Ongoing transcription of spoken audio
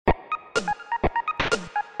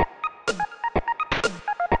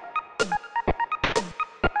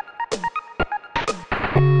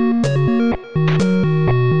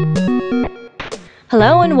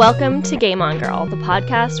Hello and welcome to Game On Girl, the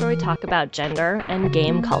podcast where we talk about gender and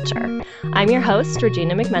game culture. I'm your host,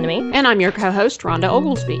 Regina McMenemy. And I'm your co-host, Rhonda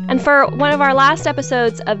Oglesby. And for one of our last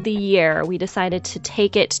episodes of the year, we decided to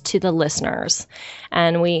take it to the listeners.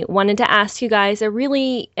 And we wanted to ask you guys a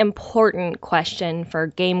really important question for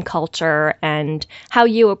game culture and how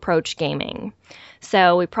you approach gaming.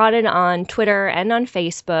 So we prodded on Twitter and on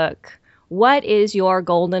Facebook, what is your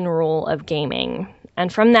golden rule of gaming?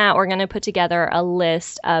 And from that, we're going to put together a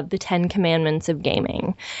list of the 10 commandments of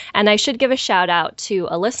gaming. And I should give a shout out to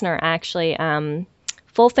a listener, actually,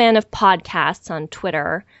 full fan of podcasts on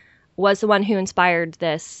Twitter, was the one who inspired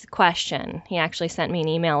this question. He actually sent me an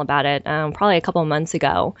email about it probably a couple of months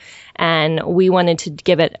ago. And we wanted to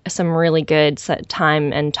give it some really good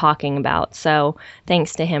time and talking about. So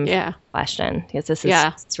thanks to him for the question, because this is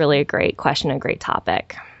it's really a great question, a great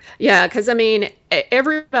topic. Yeah, because,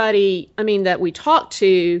 everybody, that we talk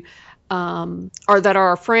to or that are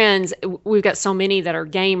our friends, we've got so many that are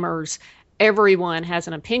gamers, everyone has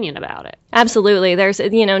an opinion about it. Absolutely. There's,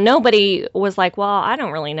 nobody was like, well, I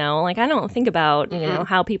don't really know. Like, I don't think about,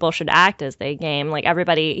 how people should act as they game. Like,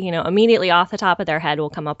 everybody, immediately off the top of their head will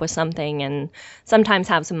come up with something and sometimes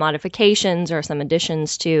have some modifications or some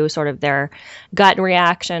additions to sort of their gut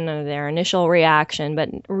reaction or their initial reaction. But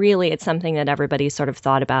really, it's something that everybody's sort of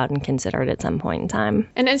thought about and considered at some point in time.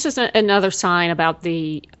 And it's just another sign about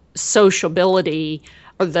the sociability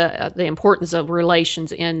or the importance of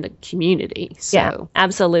relations in the community. So. Yeah,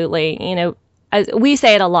 absolutely. We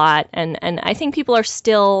say it a lot, and I think people are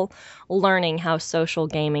still learning how social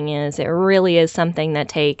gaming is. It really is something that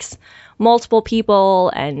takes multiple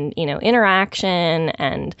people and, interaction,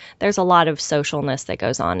 and there's a lot of socialness that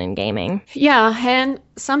goes on in gaming. Yeah, and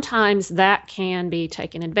sometimes that can be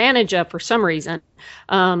taken advantage of for some reason.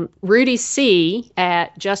 Rudy C.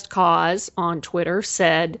 at Just Cause on Twitter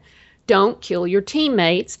said, "Don't kill your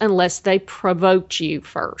teammates unless they provoked you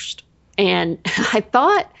first." And I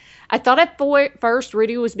thought at first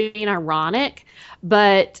Rudy was being ironic,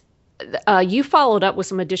 but you followed up with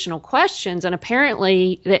some additional questions, and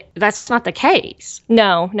apparently that's not the case.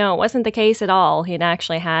 No, it wasn't the case at all. He'd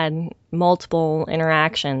actually had multiple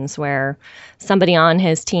interactions where somebody on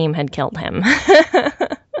his team had killed him.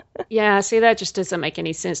 Yeah, see, that just doesn't make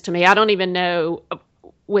any sense to me. I don't even know,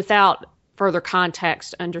 without further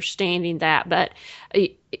context, understanding that. But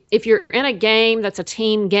if you're in a game that's a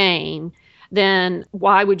team game, then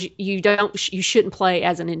why would you shouldn't play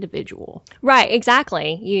as an individual. Right,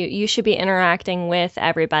 exactly. You should be interacting with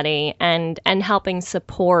everybody and helping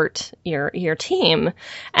support your team.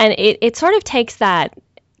 And it sort of takes that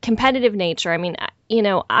competitive nature.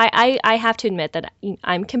 I have to admit that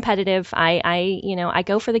I'm competitive. I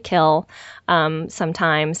go for the kill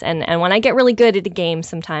sometimes, and when I get really good at a game,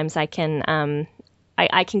 sometimes I can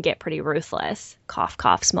get pretty ruthless. Cough,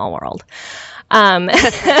 cough, small world.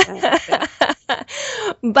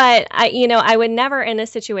 But I would never, in a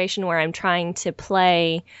situation where I'm trying to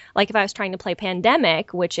play, like if I was trying to play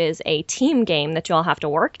Pandemic, which is a team game that you all have to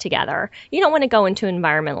work together, you don't want to go into an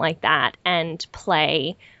environment like that and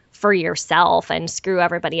play for yourself and screw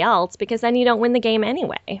everybody else, because then you don't win the game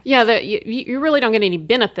anyway. Yeah, you really don't get any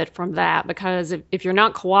benefit from that, because if you're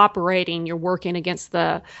not cooperating, you're working against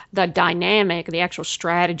the dynamic, the actual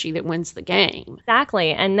strategy that wins the game.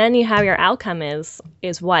 Exactly. And then you have your outcome is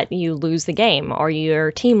what you lose the game or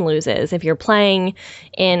your team loses. If you're playing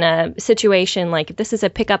in a situation like if this is a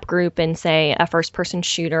pickup group in, say, a first-person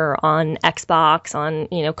shooter on Xbox,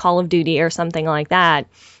 on Call of Duty or something like that,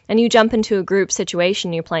 and you jump into a group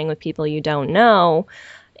situation, you're playing with people you don't know,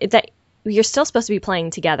 that you're still supposed to be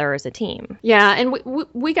playing together as a team. Yeah, and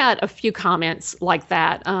we got a few comments like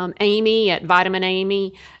that. Amy at Vitamin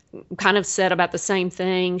Amy kind of said about the same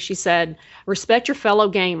thing. She said, "Respect your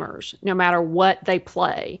fellow gamers, no matter what they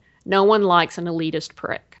play. No one likes an elitist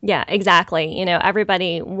prick." Yeah, exactly.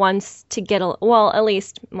 Everybody wants to get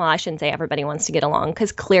I shouldn't say everybody wants to get along,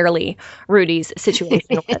 because clearly Rudy's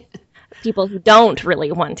situation was people who don't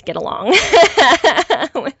really want to get along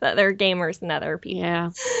with other gamers and other people.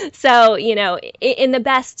 Yeah. So, in the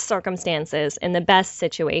best circumstances, in the best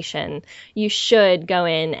situation, you should go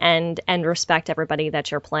in and respect everybody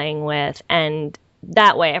that you're playing with. And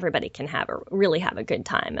that way everybody can really have a good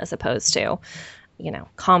time, as opposed to,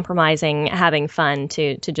 compromising, having fun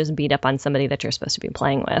to just beat up on somebody that you're supposed to be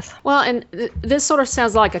playing with. Well, and this sort of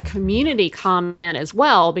sounds like a community comment as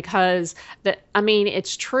well, because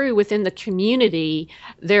it's true within the community,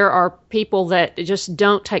 there are people that just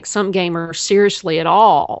don't take some gamers seriously at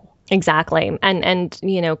all. Exactly. And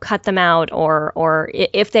cut them out, or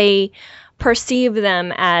if they perceive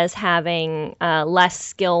them as having less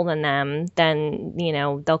skill than them, then,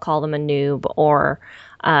 they'll call them a noob or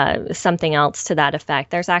something else to that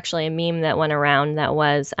effect. There's actually a meme that went around that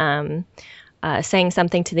was saying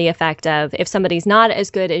something to the effect of, if somebody's not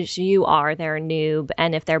as good as you are, they're a noob,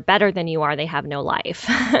 and if they're better than you are, they have no life.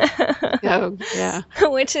 Oh, yeah.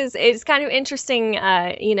 Which is kind of interesting,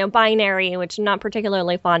 binary, which I'm not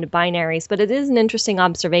particularly fond of binaries, but it is an interesting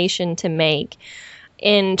observation to make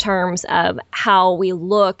in terms of how we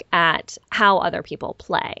look at how other people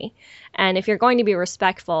play. And if you're going to be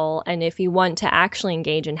respectful, and if you want to actually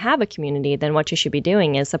engage and have a community, then what you should be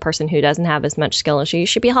doing is the person who doesn't have as much skill as you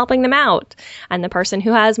should be helping them out. And the person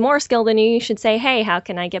who has more skill than you should say, hey, how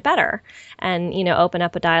can I get better? And, open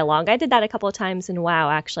up a dialogue. I did that a couple of times in WoW.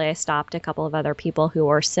 Actually, I stopped a couple of other people who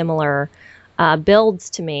were similar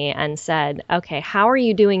builds to me and said, okay, how are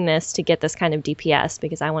you doing this to get this kind of DPS?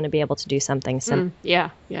 Because I want to be able to do something similar.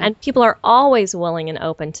 Yeah. And people are always willing and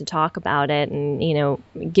open to talk about it and,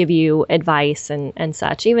 give you advice and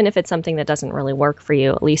such. Even if it's something that doesn't really work for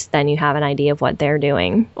you, at least then you have an idea of what they're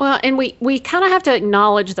doing. Well, and we kind of have to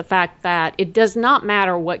acknowledge the fact that it does not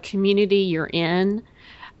matter what community you're in,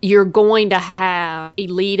 you're going to have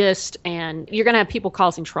elitist and you're going to have people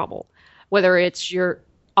causing trouble, whether it's your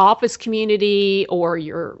office community or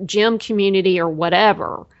your gym community or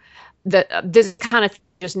whatever. This kind of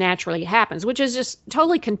just naturally happens, which is just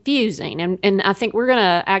totally confusing. And I think we're going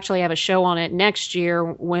to actually have a show on it next year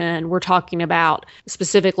when we're talking about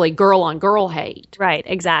specifically girl on girl hate. Right,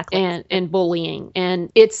 exactly. And bullying. And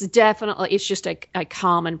it's just a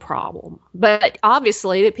common problem. But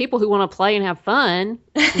obviously the people who want to play and have fun,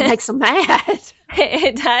 it makes them mad.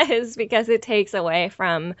 It does, because it takes away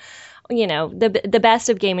from the best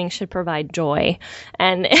of gaming should provide joy.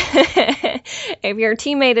 And if your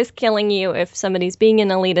teammate is killing you, if somebody's being an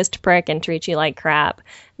elitist prick and treats you like crap,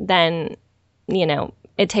 then,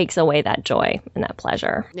 it takes away that joy and that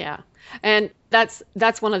pleasure. Yeah. And that's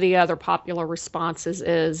one of the other popular responses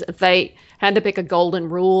is if they had to pick a golden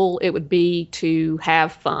rule, it would be to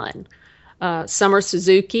have fun. Summer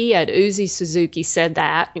Suzuki at Uzi Suzuki said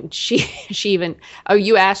that, and she even,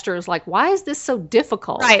 you asked her, like, why is this so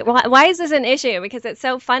difficult? Right. Why is this an issue? Because it's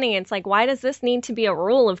so funny. It's like, why does this need to be a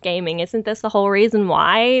rule of gaming? Isn't this the whole reason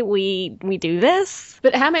why we do this?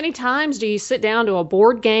 But how many times do you sit down to a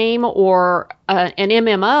board game or an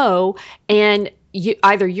MMO and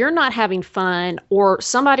either you're not having fun or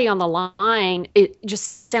somebody on the line, it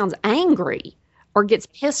just sounds angry or gets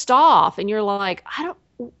pissed off, and you're like,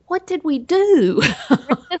 what did we do? Where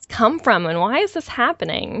did this come from, and why is this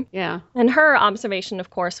happening? Yeah. And her observation,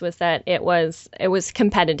 of course, was that it was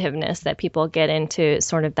competitiveness, that people get into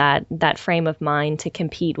sort of that frame of mind to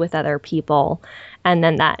compete with other people, and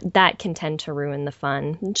then that can tend to ruin the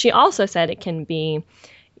fun. And she also said it can be,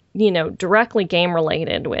 directly game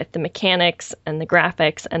related with the mechanics and the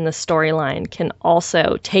graphics, and the storyline can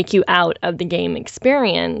also take you out of the game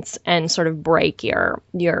experience and sort of break your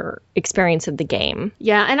experience of the game.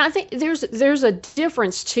 Yeah, and I think there's a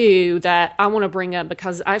difference too that I want to bring up,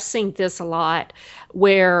 because I've seen this a lot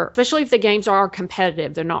where, especially if the games are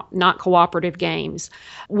competitive, they're not cooperative games,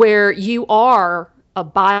 where you are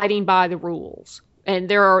abiding by the rules. And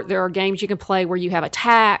there are games you can play where you have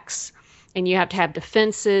attacks and you have to have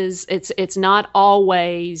defenses. It's not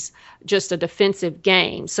always just a defensive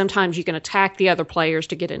game. Sometimes you can attack the other players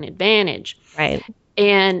to get an advantage. Right.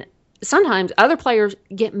 And sometimes other players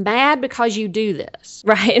get mad because you do this.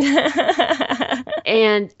 Right.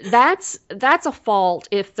 And that's a fault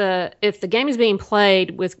if the game is being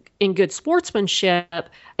played in good sportsmanship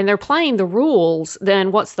and they're playing the rules,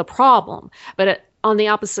 then what's the problem? But on the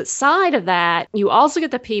opposite side of that, you also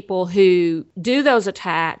get the people who do those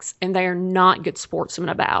attacks and they are not good sportsmen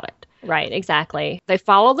about it. Right, exactly. They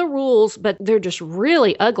follow the rules, but they're just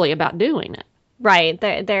really ugly about doing it. Right.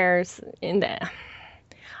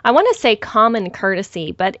 I want to say common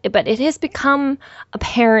courtesy, but it has become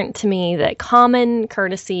apparent to me that common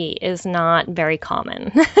courtesy is not very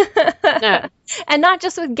common. No. And not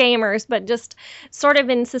just with gamers, but just sort of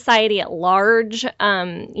in society at large.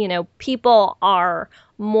 People are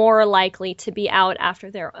more likely to be out after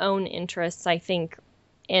their own interests, I think,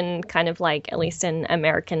 in kind of like, at least in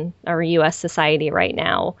American or U.S. society right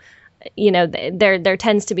now. There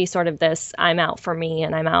tends to be sort of this, I'm out for me,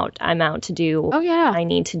 and I'm out to do what I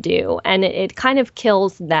need to do. And it kind of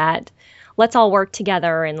kills that, let's all work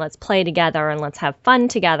together and let's play together and let's have fun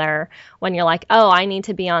together, when you're like, oh, I need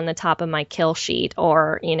to be on the top of my kill sheet,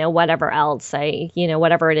 or, whatever else,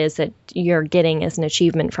 whatever it is that you're getting as an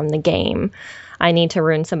achievement from the game. I need to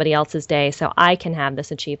ruin somebody else's day so I can have this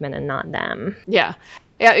achievement and not them. Yeah.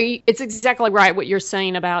 Yeah, it's exactly right what you're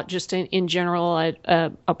saying about just in general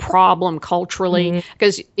a problem culturally,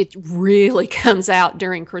 because it really comes out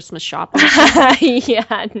during Christmas shopping season.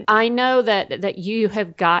 Yeah. I know that you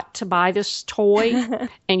have got to buy this toy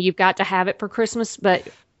and you've got to have it for Christmas, but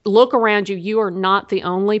look around you. You are not the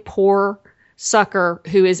only poor sucker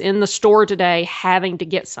who is in the store today having to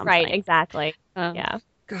get something. Right, exactly. Yeah.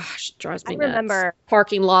 Gosh, it drives me I nuts. remember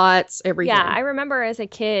Parking lots, everything. Yeah, I remember as a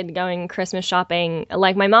kid going Christmas shopping.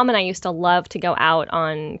 Like my mom and I used to love to go out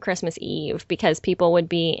on Christmas Eve because people would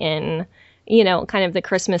be in, kind of the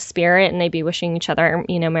Christmas spirit and they'd be wishing each other,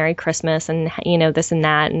 Merry Christmas and, this and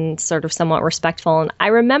that and sort of somewhat respectful. And I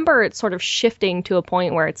remember it sort of shifting to a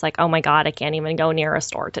point where it's like, oh my God, I can't even go near a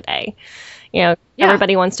store today.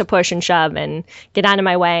 Everybody wants to push and shove and get out of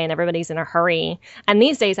my way, and everybody's in a hurry. And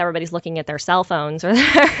these days, everybody's looking at their cell phones or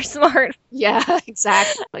their smart. Yeah,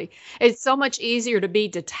 exactly. It's so much easier to be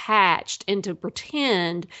detached and to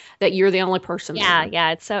pretend that you're the only person there.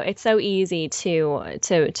 Yeah. It's so easy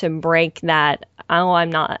to break that. Oh, I'm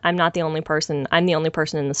not the only person. I'm the only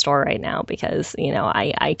person in the store right now because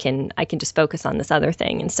I can just focus on this other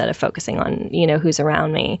thing instead of focusing on who's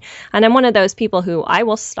around me. And I'm one of those people who I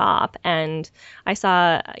will stop. And I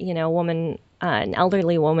saw a woman, an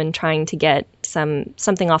elderly woman, trying to get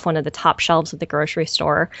something off one of the top shelves of the grocery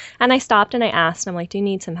store. And I stopped and I asked, I'm like, do you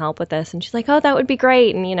need some help with this? And she's like, oh, that would be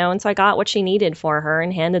great. And so I got what she needed for her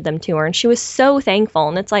and handed them to her. And she was so thankful.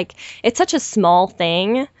 And it's like, it's such a small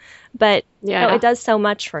thing, but it does so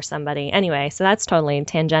much for somebody. Anyway, so that's totally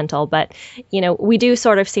tangential. But, we do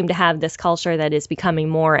sort of seem to have this culture that is becoming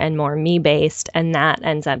more and more me-based. And that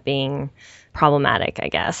ends up being problematic, I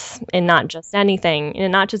guess, in not just anything,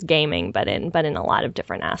 not just gaming, but in a lot of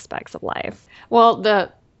different aspects of life. Well,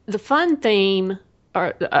 the fun theme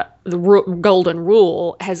or golden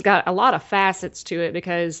rule has got a lot of facets to it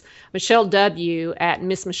because Michelle W. at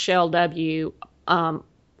Miss Michelle W.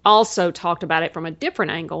 Also talked about it from a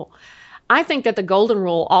different angle. I think that the golden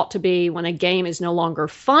rule ought to be when a game is no longer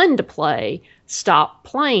fun to play, stop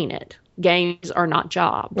playing it. Games are not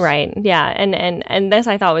jobs. Right. Yeah. And this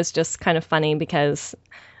I thought was just kind of funny because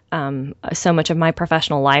so much of my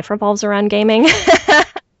professional life revolves around gaming.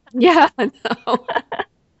 Yeah, I know.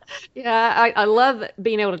 Yeah, I love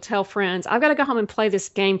being able to tell friends, I've got to go home and play this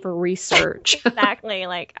game for research. Exactly.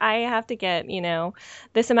 Like I have to get,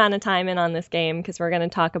 this amount of time in on this game because we're going to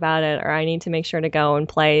talk about it, or I need to make sure to go and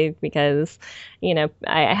play because,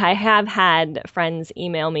 I have had friends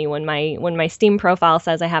email me when my Steam profile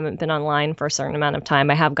says I haven't been online for a certain amount of time.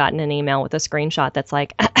 I have gotten an email with a screenshot that's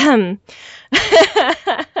like,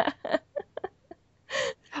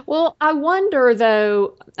 Well, I wonder,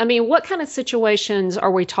 though, what kind of situations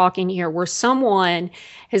are we talking here where someone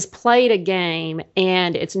has played a game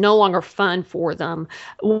and it's no longer fun for them?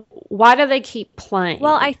 Why do they keep playing?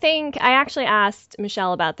 Well, I think I actually asked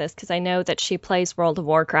Michelle about this because I know that she plays World of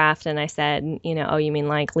Warcraft, and I said, oh, you mean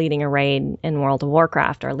like leading a raid in World of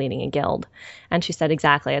Warcraft or leading a guild? And she said,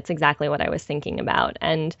 exactly. It's exactly what I was thinking about.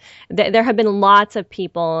 And there have been lots of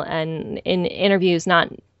people and in interviews, not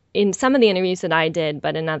in some of the interviews that I did,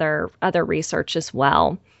 but in other research as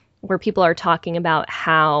well, where people are talking about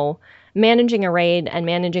how managing a raid and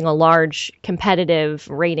managing a large competitive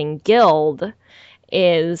raiding guild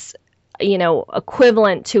is,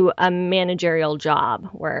 equivalent to a managerial job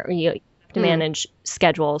where you have to manage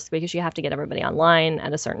schedules because you have to get everybody online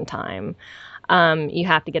at a certain time. You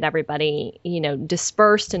have to get everybody,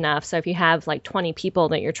 dispersed enough. So if you have like 20 people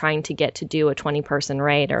that you're trying to get to do a 20-person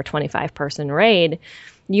raid or a 25-person raid,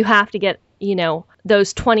 you have to get,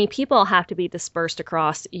 those 20 people have to be dispersed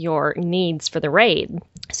across your needs for the raid.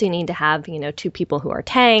 So you need to have, 2 people who are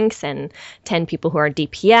tanks and 10 people who are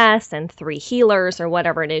DPS and 3 healers or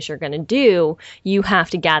whatever it is you're going to do. You have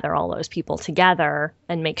to gather all those people together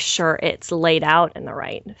and make sure it's laid out in the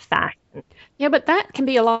right fashion. Yeah, but that can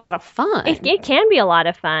be a lot of fun. It can be a lot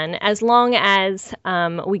of fun as long as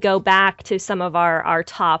we go back to some of our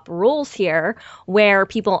top rules here where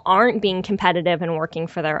people aren't being competitive and working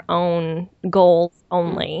for their own goals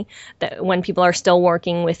only. That when people are still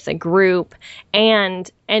working with the group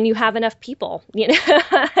and you have enough people,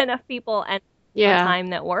 enough people and time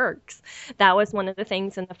that works. That was one of the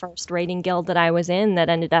things in the first raiding guild that I was in that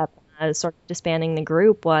ended up sort of disbanding the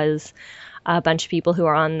group was a bunch of people who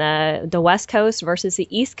are on the West Coast versus the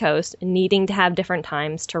East Coast needing to have different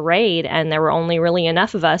times to raid. And there were only really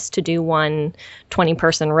enough of us to do one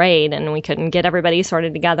 20-person raid, and we couldn't get everybody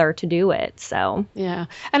sorted together to do it. So, yeah.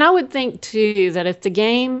 And I would think, too, that if the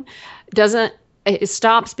game it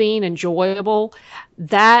stops being enjoyable,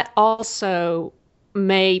 that also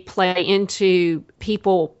may play into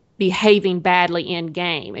people behaving badly in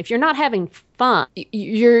game. If you're not having fun,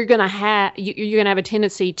 you're gonna have a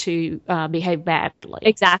tendency to behave badly.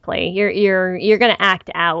 Exactly. You're gonna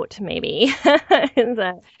act out maybe. And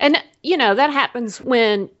that happens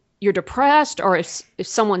when you're depressed, or if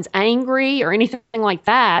someone's angry or anything like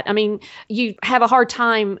that. I mean, you have a hard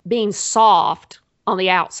time being soft on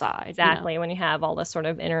the outside. Exactly. When you have all this sort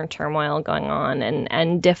of inner turmoil going on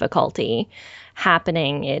and difficulty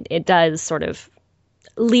happening, it does sort of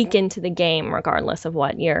leak into the game regardless of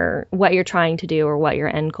what you're trying to do or what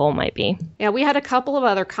your end goal might be. Yeah, we had a couple of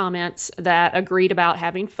other comments that agreed about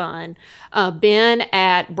having fun. Ben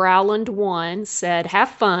at Browland 1 said, have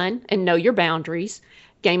fun and know your boundaries.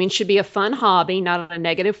 Gaming should be a fun hobby, not a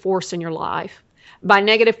negative force in your life. By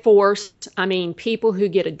negative force, I mean people who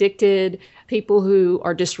get addicted, people who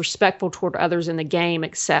are disrespectful toward others in the game,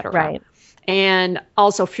 etc. Right. And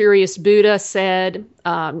also Furious Buddha said,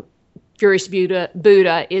 Furious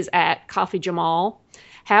Buddha is at Coffee Jamal.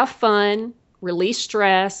 Have fun, release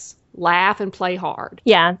stress, laugh, and play hard.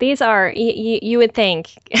 Yeah, these are, you would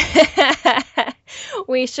think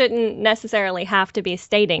we shouldn't necessarily have to be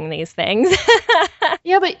stating these things.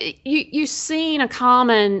 Yeah, but you've seen a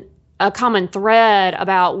common thread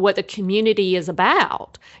about what the community is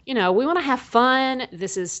about. We want to have fun.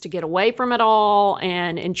 This is to get away from it all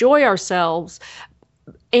and enjoy ourselves.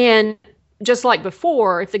 And just like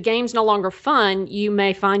before, if the game's no longer fun, you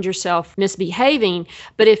may find yourself misbehaving.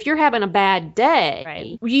 But if you're having a bad day,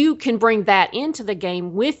 right, you can bring that into the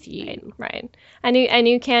game with you. Right. And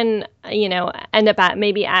you can, end up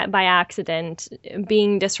by accident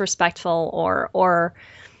being disrespectful or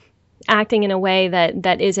acting in a way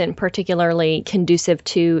that isn't particularly conducive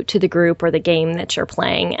to the group or the game that you're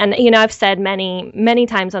playing. And I've said many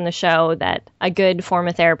times on the show that a good form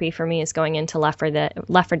of therapy for me is going into Left 4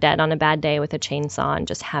 Dead on a bad day with a chainsaw and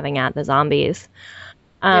just having at the zombies,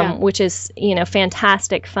 which is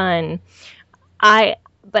fantastic fun.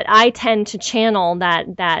 But I tend to channel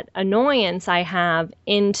that annoyance I have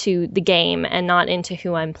into the game and not into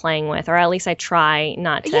who I'm playing with, or at least I try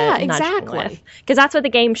not to. Yeah, exactly. Because that's what the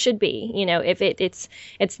game should be. If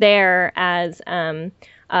it's there as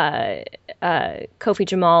Kofi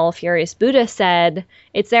Jamal Furious Buddha said,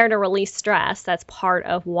 it's there to release stress. That's part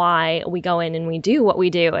of why we go in and we do what we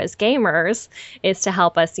do as gamers, is to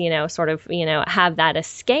help us sort of have that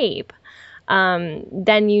escape.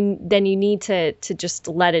 Then you need to just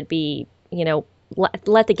let it be,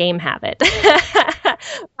 let the game have it.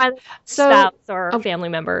 Spouse or family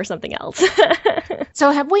member or something else.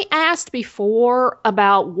 So have we asked before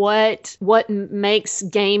about what makes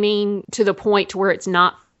gaming to the point to where it's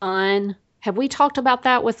not fun? Have we talked about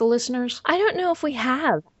that with the listeners? I don't know if we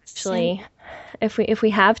have, actually. If we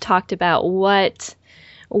have talked about what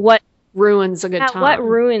ruins a good time. What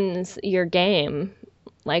ruins your game?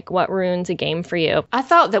 Like, what ruins a game for you? I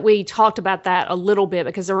thought that we talked about that a little bit,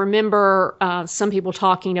 because I remember some people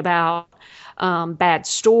talking about bad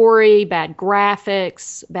story, bad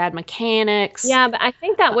graphics, bad mechanics. Yeah, but I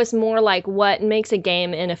think that was more like what makes a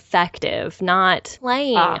game ineffective, not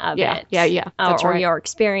playing of it. Yeah. That's or right. your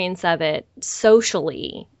experience of it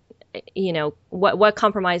socially. What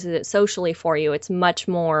compromises it socially for you? That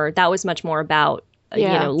was much more about,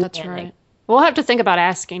 that's right. We'll have to think about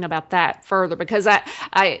asking about that further, because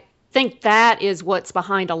I think that is what's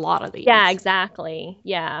behind a lot of these. Yeah, exactly.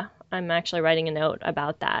 Yeah. I'm actually writing a note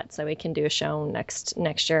about that, so we can do a show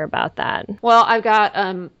next year about that. Well, I've got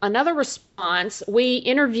another response. We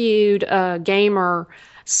interviewed gamer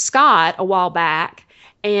Scott a while back,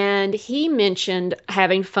 and he mentioned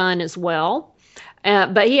having fun as well.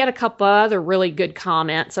 But he had a couple other really good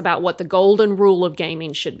comments about what the golden rule of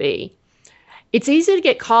gaming should be. It's easy to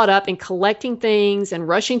get caught up in collecting things and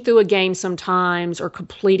rushing through a game sometimes, or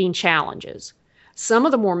completing challenges. Some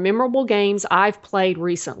of the more memorable games I've played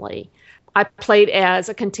recently, I played as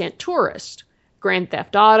a content tourist. Grand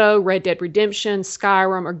Theft Auto, Red Dead Redemption,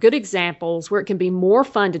 Skyrim are good examples where it can be more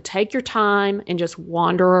fun to take your time and just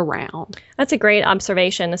wander around. That's a great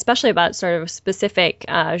observation, especially about sort of a specific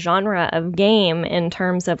genre of game, in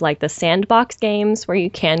terms of like the sandbox games where you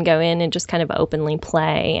can go in and just kind of openly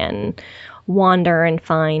play and wander and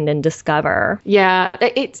find and discover. Yeah,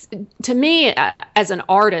 it's, to me as an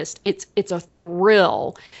artist, it's a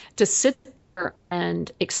thrill to sit there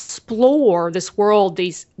and explore this world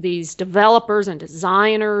these developers and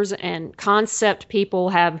designers and concept people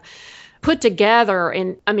have put together.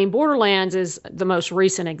 And I mean, Borderlands is the most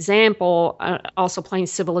recent example, also playing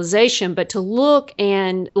Civilization, but to look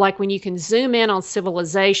and like when you can zoom in on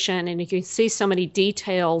Civilization and you can see so many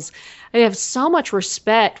details, I have so much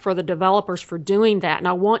respect for the developers for doing that. And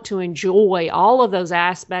I want to enjoy all of those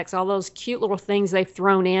aspects, all those cute little things they've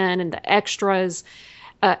thrown in and the extras.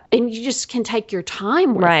 And you just can take your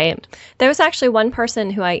time with it. There was actually one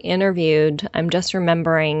person who I interviewed, I'm just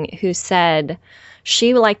remembering, who said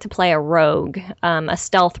she would like to play a rogue, a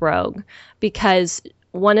stealth rogue, because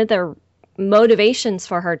one of the motivations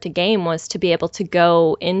for her to game was to be able to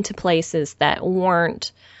go into places that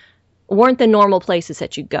weren't the normal places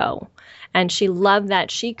that you go. And she loved that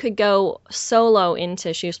she could go solo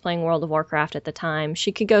she was playing World of Warcraft at the time.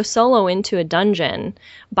 She could go solo into a dungeon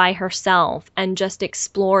by herself and just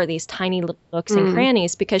explore these tiny little nooks and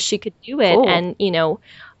crannies because she could do it and,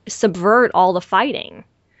 subvert all the fighting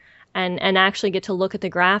and actually get to look at the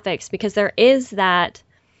graphics, because there is that.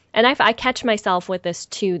 And I catch myself with this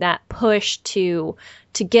too, that push to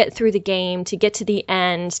get through the game, to get to the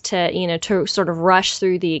end, to sort of rush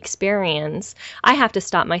through the experience. I have to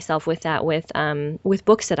stop myself with that with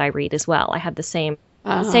books that I read as well. I have the same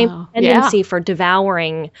tendency for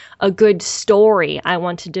devouring a good story. I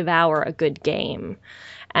want to devour a good game.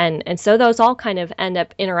 And so those all kind of end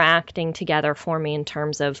up interacting together for me in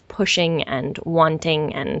terms of pushing and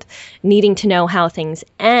wanting and needing to know how things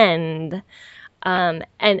end. And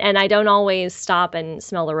I don't always stop and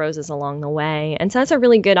smell the roses along the way. And so that's a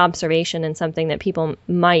really good observation and something that people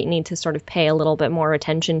might need to sort of pay a little bit more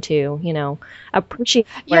attention to, appreciate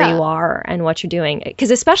where you are and what you're doing. Because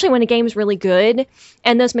especially when a game's really good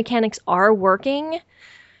and those mechanics are working,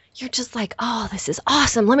 you're just like, oh, this is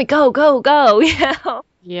awesome. Let me go.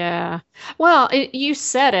 Yeah. Well, you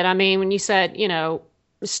said it. I mean, when you said,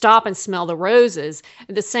 stop and smell the roses,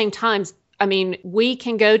 at the same time, I mean, we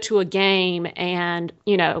can go to a game and,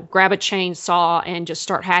 grab a chainsaw and just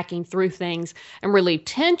start hacking through things and relieve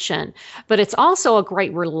tension. But it's also a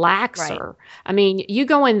great relaxer. Right. I mean, you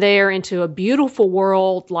go in there into a beautiful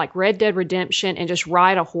world like Red Dead Redemption and just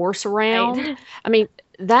ride a horse around. Right. I mean,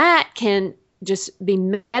 that can just be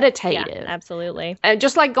meditative. Yeah, absolutely.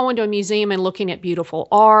 Just like going to a museum and looking at beautiful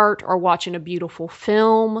art or watching a beautiful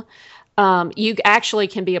film. You actually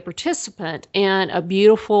can be a participant in a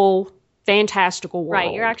beautiful, fantastical world.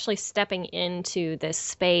 Right. You're actually stepping into this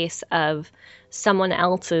space of someone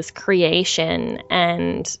else's creation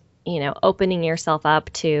and, opening yourself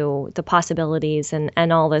up to the possibilities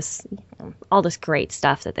and all this great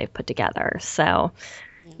stuff that they've put together. So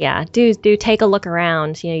yeah, do take a look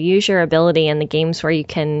around, use your ability in the games where you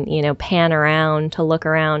can, pan around to look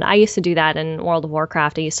around. I used to do that in World of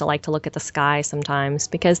Warcraft. I used to like to look at the sky sometimes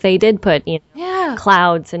because they did put,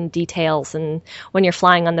 clouds and details, and when you're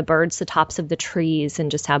flying on the birds, the tops of the trees, and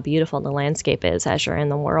just how beautiful the landscape is as you're in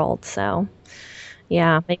the world. So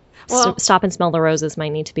yeah, stop and smell the roses might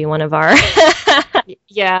need to be one of our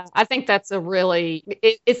Yeah, I think that's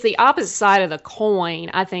it's the opposite side of the coin,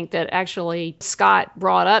 I think, that actually Scott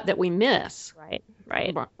brought up that we miss.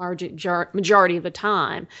 Right. Majority of the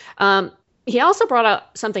time. He also brought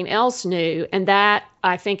up something else new, and that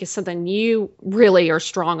I think is something you really are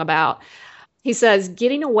strong about. He says,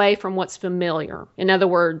 getting away from what's familiar. In other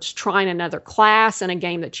words, trying another class in a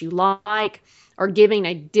game that you like, or giving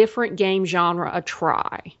a different game genre a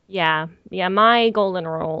try. Yeah. My golden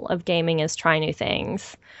rule of gaming is try new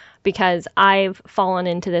things, because I've fallen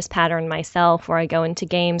into this pattern myself where I go into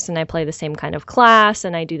games and I play the same kind of class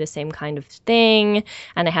and I do the same kind of thing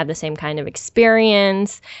and I have the same kind of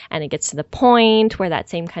experience, and it gets to the point where that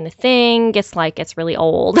same kind of thing gets really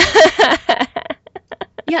old.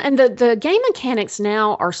 Yeah, and the game mechanics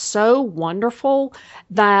now are so wonderful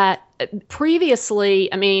that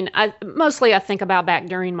previously, I mean, I think about back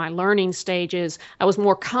during my learning stages, I was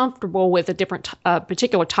more comfortable with a different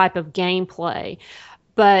particular type of gameplay.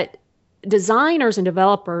 But designers and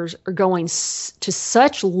developers are going to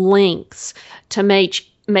such lengths to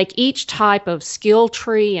make each type of skill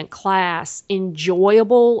tree and class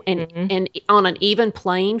enjoyable and on an even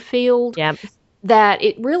playing field. Yep. That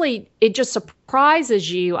it just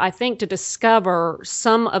surprises you, I think, to discover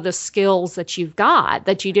some of the skills that you've got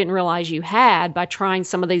that you didn't realize you had by trying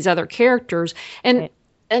some of these other characters. And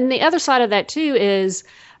and the other side of that too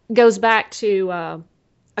goes back to a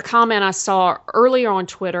comment I saw earlier on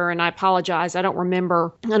Twitter, and I apologize, I don't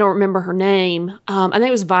remember her name. I think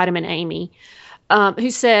it was Vitamin Amy, who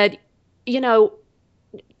said,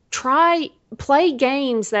 try play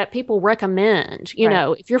games that people recommend. You Right.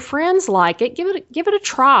 know, if your friends like it, give it a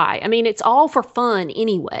try. I mean, it's all for fun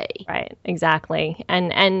anyway. Right, exactly.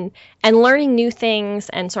 And learning new things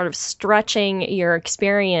and sort of stretching your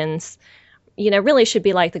experience, really should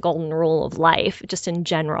be like the golden rule of life, just in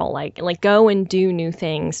general. Like go and do new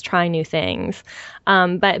things, try new things.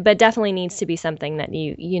 But definitely needs to be something that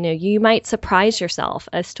you might surprise yourself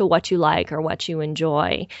as to what you like or what you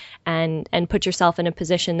enjoy, and put yourself in a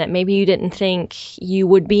position that maybe you didn't think you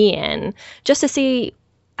would be in, just to see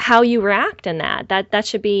how you react in that. That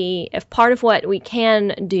should be, if part of what we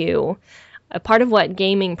can do, a part of what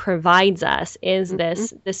gaming provides us is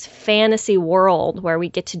this fantasy world where we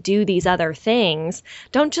get to do these other things.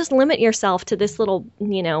 Don't just limit yourself to this little,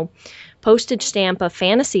 postage stamp of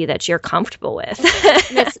fantasy that you're comfortable with.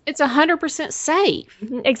 It's 100% safe.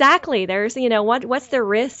 Exactly. There's, what's the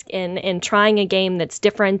risk in trying a game that's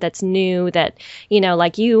different, that's new, that,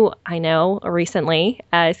 like you, I know recently,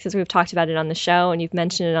 because we've talked about it on the show and you've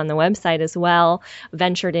mentioned it on the website as well,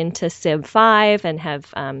 ventured into Civ 5 and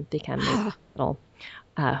have become a little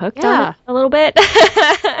hooked on it a little bit.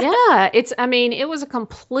 Yeah, it was a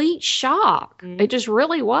complete shock. It just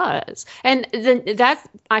really was. And then that,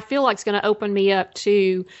 I feel like, is going to open me up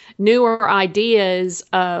to newer ideas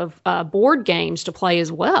of board games to play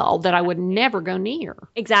as well that I would never go near.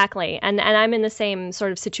 Exactly. And I'm in the same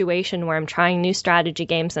sort of situation where I'm trying new strategy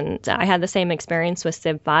games, and I had the same experience with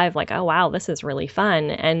Civ 5, like, oh wow, this is really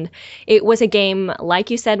fun. And it was a game,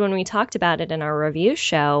 like you said when we talked about it in our review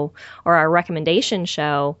show or our recommendation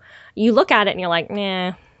show, you look at it and you're like,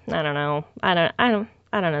 nah, I don't know. I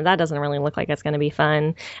don't know. That doesn't really look like it's going to be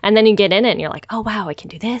fun. And then you get in it and you're like, oh wow, I can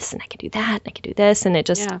do this and I can do that and I can do this, and it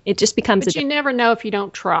just becomes. But you never know if you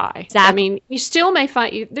don't try. Exactly. I mean, you still may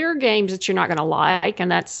find there are games that you're not going to like,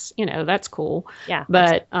 and that's cool. Yeah.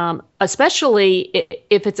 But especially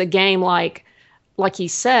if it's a game like you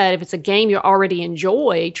said, if it's a game you already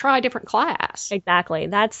enjoy, try a different class. Exactly.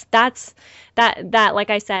 That's that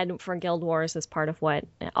like I said, for Guild Wars is part of what,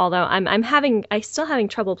 although I'm still having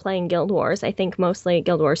trouble playing Guild Wars. I think mostly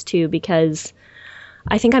Guild Wars 2 because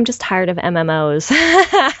I think I'm just tired of MMOs.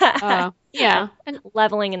 Yeah. And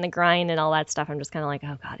leveling and the grind and all that stuff. I'm just kind of like,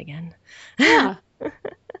 oh God, again. Yeah.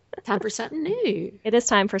 Time for something new. It is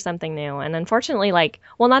time for something new. And unfortunately,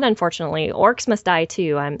 not unfortunately, orcs must die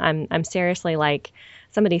too. I'm seriously, like,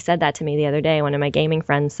 somebody said that to me the other day. One of my gaming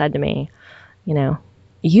friends said to me,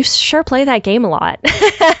 you sure play that game a lot.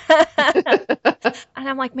 And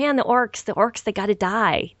I'm like, man, the orcs, they got to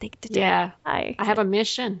die. They die. I have a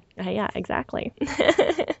mission. Yeah, exactly.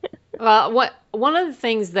 Well, one of the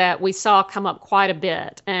things that we saw come up quite a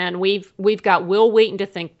bit, and we've got Will Wheaton to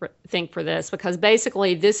think for this, because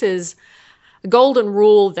basically this is a golden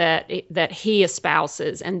rule that he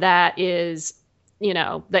espouses, and that is,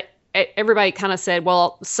 that everybody kind of said,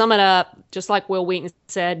 well, sum it up, just like Will Wheaton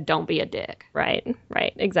said, don't be a dick. Right,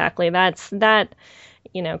 exactly. That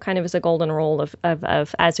kind of is a golden rule of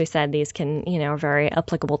as we said, these can, are very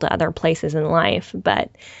applicable to other places in life, but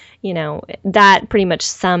that pretty much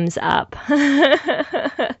sums up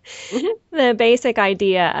the basic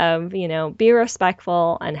idea of, be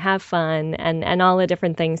respectful and have fun and all the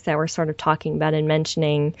different things that we're sort of talking about and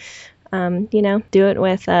mentioning. Do it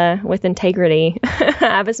with integrity.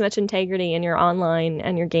 Have as much integrity in your online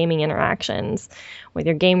and your gaming interactions with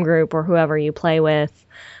your game group or whoever you play with,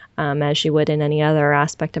 as you would in any other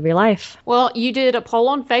aspect of your life. Well, you did a poll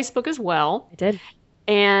on Facebook as well. I did.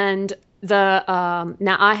 And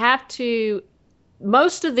now I have to,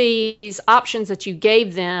 most of these options that you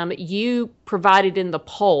gave them, you provided in the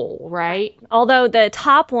poll, right? Although the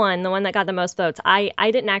top one, the one that got the most votes, I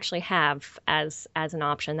didn't actually have as an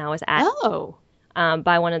option. That was added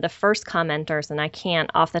by one of the first commenters, and I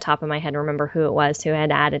can't off the top of my head remember who it was who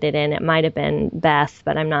had added it in. It might have been Beth,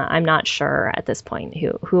 but I'm not sure at this point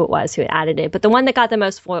who it was who added it. But the one that got the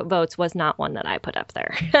most votes was not one that I put up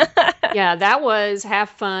there. Yeah, that was have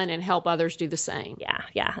fun and help others do the same.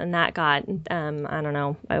 Yeah, and that got I don't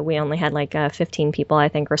know, we only had like 15 people I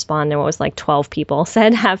think respond, and it was like 12 people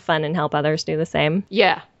said have fun and help others do the same.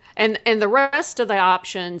 Yeah, and the rest of the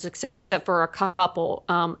options, except for a couple,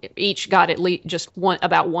 each got at least just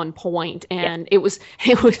about 1 point, and it was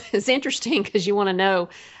interesting because you want to know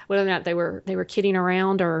whether or not they were kidding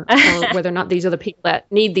around or whether or not these are the people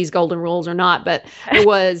that need these golden rules or not. But it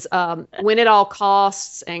was win at all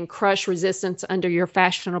costs and crush resistance under your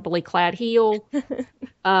fashionably clad heel,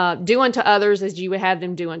 do unto others as you would have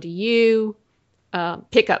them do unto you,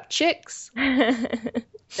 pick up chicks,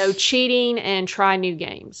 no cheating, and try new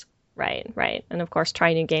games. Right. And of course,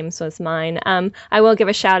 Try New Games was mine. I will give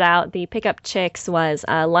a shout out. The Pickup Chicks was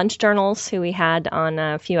Lunch Journals, who we had on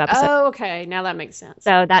a few episodes. Oh, okay. Now that makes sense.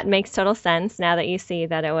 So that makes total sense now that you see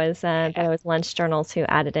that it was Lunch Journals who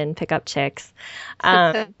added in Pickup Chicks,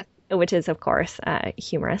 which is of course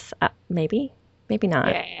humorous. Maybe not.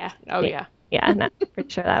 Yeah. Oh yeah. Yeah, no, pretty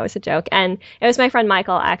sure that was a joke. And it was my friend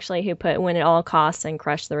Michael, actually, who put Win at All Costs and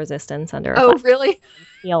Crush the Resistance under a really?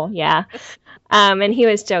 heel. Yeah. And he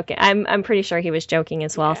was joking. I'm pretty sure he was joking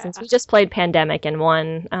as well, since we just played Pandemic and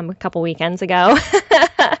won a couple weekends ago.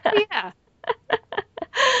 Yeah.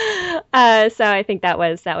 So I think that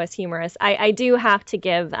was humorous. I do have to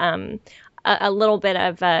give a little bit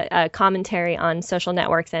of a commentary on social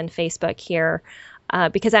networks and Facebook here.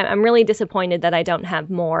 Because I'm really disappointed that I don't have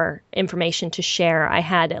more information to share. I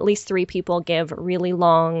had at least 3 people give really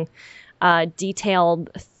long, detailed,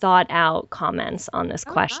 thought-out comments on this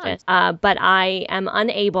question. Nice. But I am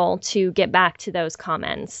unable to get back to those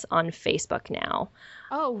comments on Facebook now.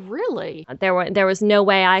 Oh, really? There was no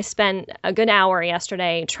way. I spent a good hour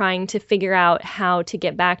yesterday trying to figure out how to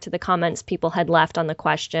get back to the comments people had left on the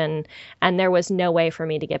question, and there was no way for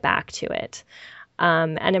me to get back to it.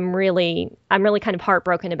 And I'm really kind of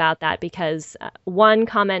heartbroken about that, because one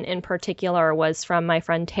comment in particular was from my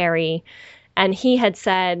friend Terry, and he had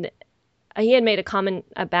made a comment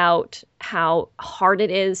about how hard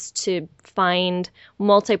it is to find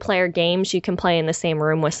multiplayer games you can play in the same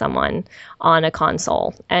room with someone on a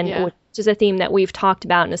console, and which is a theme that we've talked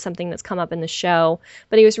about and is something that's come up in the show.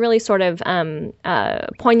 But he was really sort of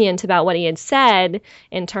poignant about what he had said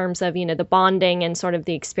in terms of, the bonding and sort of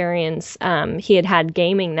the experience he had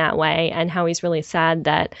gaming that way, and how he's really sad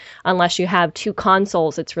that unless you have 2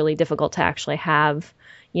 consoles, it's really difficult to actually have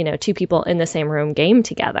 2 people in the same room game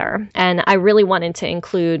together. And I really wanted to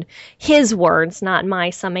include his words, not my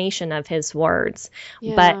summation of his words.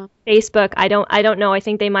 Yeah. But Facebook, I don't know. I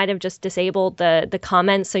think they might have just disabled the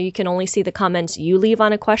comments, so you can only see the comments you leave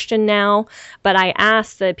on a question now. But I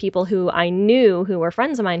asked the people who I knew who were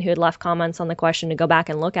friends of mine who had left comments on the question to go back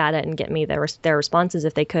and look at it and get me their responses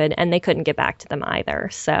if they could, and they couldn't get back to them either.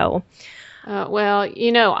 So. Well,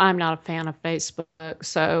 I'm not a fan of Facebook,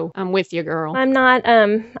 so I'm with you, girl. I'm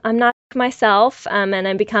not myself, and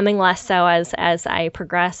I'm becoming less so as I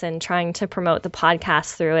progress in trying to promote the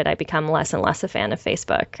podcast through it. I become less and less a fan of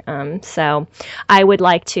Facebook. So I would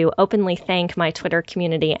like to openly thank my Twitter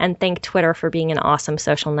community and thank Twitter for being an awesome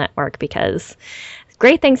social network, because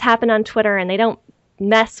great things happen on Twitter, and they don't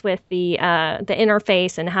mess with the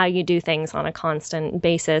interface and how you do things on a constant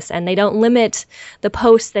basis, and they don't limit the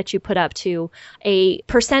posts that you put up to a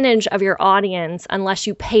percentage of your audience unless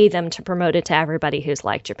you pay them to promote it to everybody who's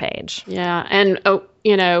liked your page. Yeah, and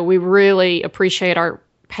we really appreciate our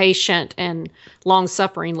patient and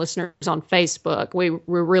long-suffering listeners on Facebook.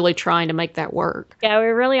 We're really trying to make that work. Yeah, we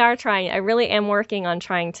really are trying. I really am working on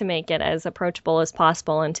trying to make it as approachable as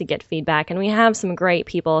possible and to get feedback. And we have some great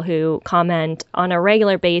people who comment on a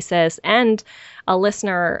regular basis, and a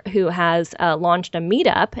listener who has launched a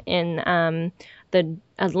meetup in the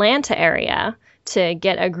Atlanta area to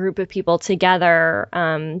get a group of people together.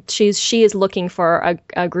 She is looking for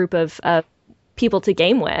a group of people to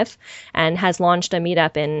game with, and has launched a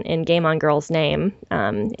meetup in Game On Girl's name.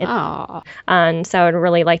 And so I'd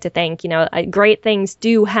really like to thank, great things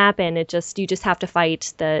do happen. You just have to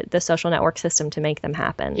fight the social network system to make them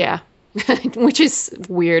happen. Yeah. Which is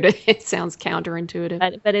weird. It sounds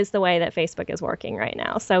counterintuitive. But is the way that Facebook is working right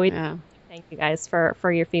now. So thank you guys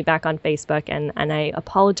for your feedback on Facebook, and I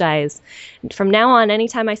apologize. From now on,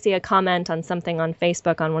 anytime I see a comment on something on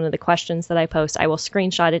Facebook on one of the questions that I post, I will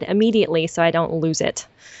screenshot it immediately so I don't lose it.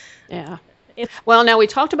 Yeah. Well, now we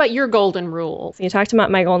talked about your golden rule. So you talked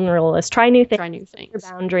about my golden rule is try new things. Try new things.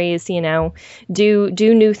 Your boundaries, do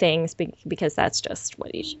new things because that's just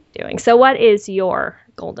what you should be doing. So what is your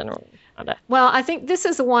golden rule? Well, I think this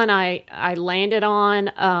is the one I landed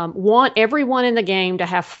on. Want everyone in the game to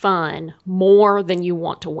have fun more than you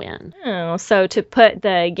want to win. Oh, so to put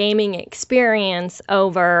the gaming experience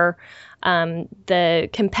over the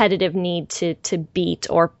competitive need to beat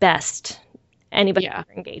or best anybody you're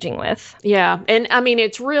engaging with. Yeah. And I mean,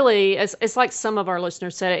 it's really, it's like some of our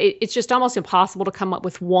listeners said, it's just almost impossible to come up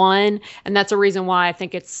with one. And that's a reason why I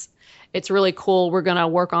think it's really cool. We're going to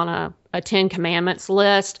work on a 10 Commandments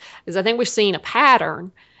list, because I think we've seen a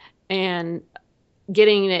pattern, and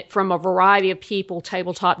getting it from a variety of people,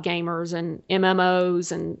 tabletop gamers and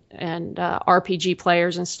MMOs and RPG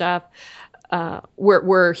players and stuff.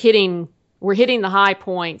 We're hitting the high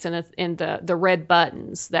points and the red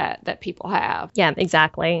buttons that people have. Yeah,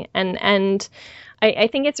 exactly. And I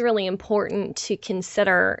think it's really important to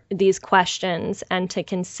consider these questions and to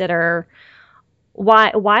consider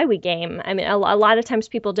why we game. I mean, a lot of times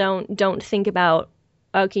people don't think about,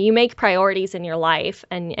 okay, you make priorities in your life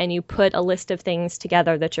and you put a list of things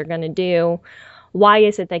together that you're going to do. Why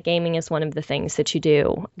is it that gaming is one of the things that you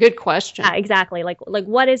do? Good question. Yeah, exactly. Like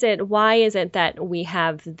what is it? Why is it that we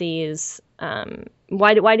have these?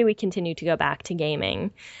 Why do we continue to go back to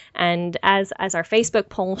gaming? And as our Facebook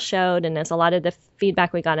poll showed, and as a lot of the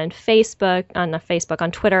feedback we got on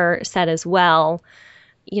on Twitter said as well,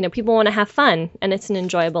 people want to have fun, and it's an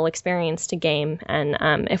enjoyable experience to game. And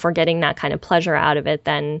if we're getting that kind of pleasure out of it,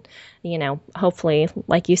 then, hopefully,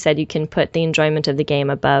 like you said, you can put the enjoyment of the game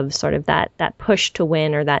above sort of that push to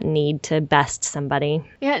win or that need to best somebody.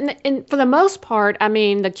 Yeah, and for the most part, I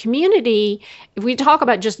mean, the community, if we talk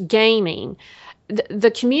about just gaming,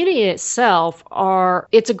 the community itself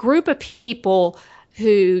it's a group of people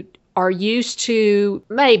who are used to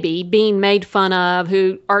maybe being made fun of,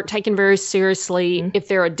 who aren't taken very seriously if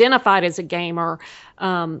they're identified as a gamer.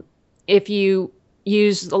 If you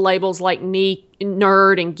use the labels like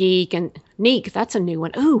nerd and geek, and neek, that's a new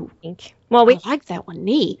one. Ooh, well, I like that one,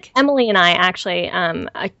 neek. Emily and I actually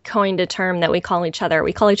coined a term that we call each other.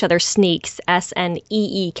 We call each other sneaks,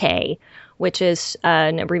 SNEEK, which is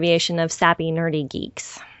an abbreviation of sappy nerdy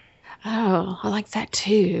geeks. Oh, I like that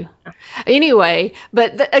too. Anyway,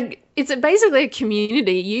 but it's basically a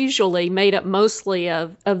community usually made up mostly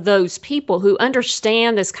of those people who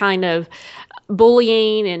understand this kind of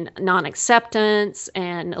bullying and non-acceptance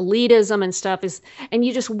and elitism and stuff and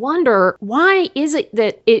you just wonder, why is it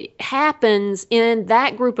that it happens in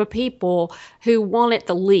that group of people who want it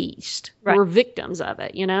the least? Right. We're victims of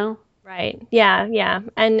it, Right. Yeah.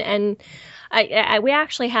 And we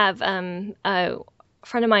actually have a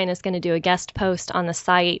friend of mine is going to do a guest post on the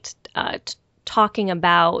site talking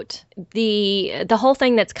about the whole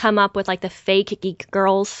thing that's come up with like the fake geek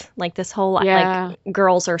girls, like this whole like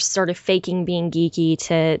girls are sort of faking being geeky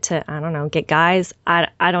to I don't know, get guys. I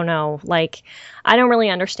don't know, like I don't really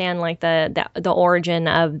understand like the origin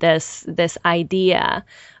of this idea.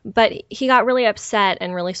 But he got really upset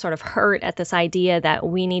and really sort of hurt at this idea that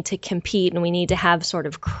we need to compete and we need to have sort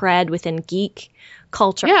of cred within geek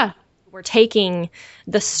culture. Yeah. We're taking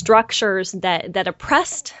the structures that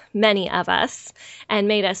oppressed many of us and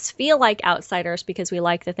made us feel like outsiders because we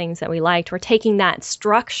like the things that we liked. We're taking that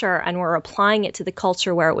structure and we're applying it to the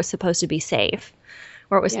culture where it was supposed to be safe,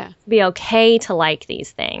 where it was supposed to be okay to like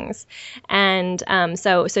these things. And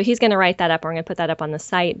so he's going to write that up. We're going to put that up on the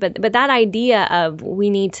site. But that idea of we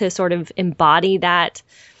need to sort of embody that,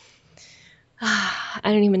 I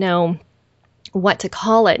don't even know what to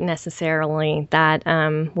call it necessarily, that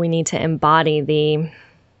we need to embody the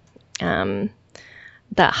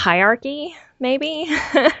hierarchy, maybe.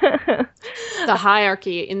 The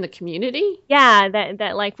hierarchy in the community? Yeah,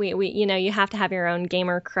 that like we you have to have your own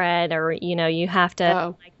gamer cred, or you have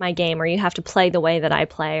to like my game, or you have to play the way that I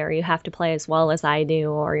play, or you have to play as well as I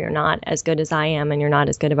do, or you're not as good as I am and you're not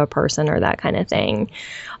as good of a person, or that kind of thing.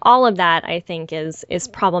 All of that I think is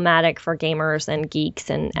problematic for gamers and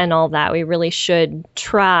geeks and all that. We really should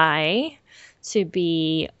try to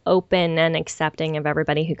be open and accepting of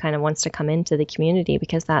everybody who kind of wants to come into the community,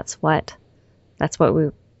 because that's what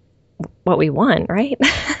we want, right?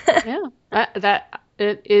 Yeah, that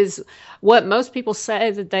it is what most people say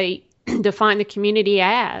that they define the community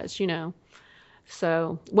as,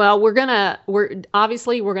 So, well, we're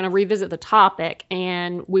obviously gonna revisit the topic,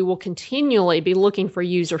 and we will continually be looking for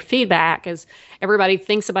user feedback as everybody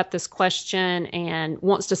thinks about this question and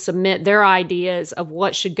wants to submit their ideas of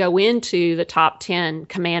what should go into the top 10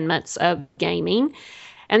 commandments of gaming,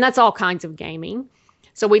 and that's all kinds of gaming.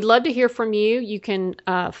 So we'd love to hear from you. You can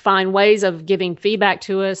find ways of giving feedback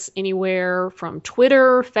to us anywhere from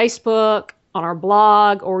Twitter, Facebook, on our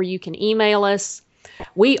blog, or you can email us.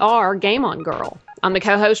 We are Game On Girl. I'm the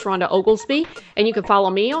co-host, Rhonda Oglesby, and you can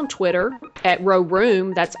follow me on Twitter at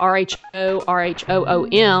RoRoom, that's RHORHOOM,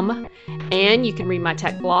 and you can read my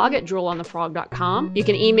tech blog at droolonthefrog.com. You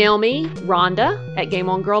can email me, Rhonda, at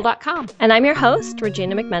GameOnGirl.com. And I'm your host,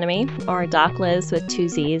 Regina McMenemy, or Doc Liz with 2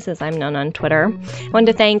 Z's, as I'm known on Twitter. I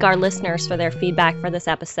wanted to thank our listeners for their feedback for this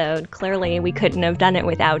episode. Clearly, we couldn't have done it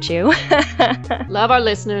without you. Love our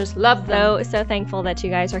listeners. Love them. So thankful that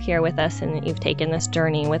you guys are here with us and that you've taken this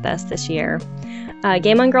journey with us this year.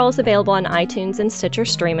 Game On Girl is available on iTunes and Stitcher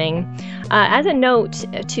streaming. As a note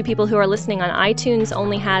to people who are listening on iTunes,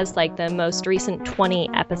 only has like the most recent 20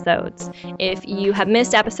 episodes. If you have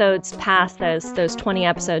missed episodes past those 20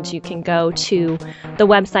 episodes, you can go to the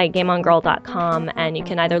website gameongirl.com and you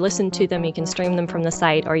can either listen to them, you can stream them from the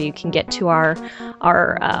site, or you can get to our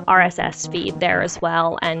RSS feed there as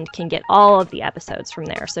well and can get all of the episodes from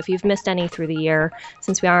there. So if you've missed any through the year,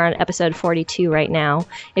 since we are on episode 42 right now,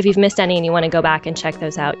 if you've missed any and you want to go back and check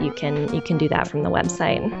those out, you can do that from the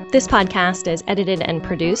website. This podcast is edited and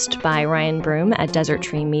produced by Ryan Broom at Desert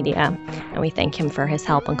Tree Media, and we thank him for his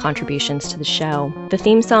help and contributions to the show. The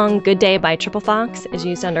theme song, Good Day by Triple Fox, is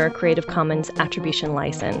used under a Creative Commons Attribution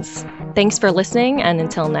license. Thanks for listening, and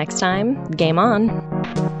until next time, game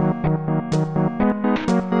on!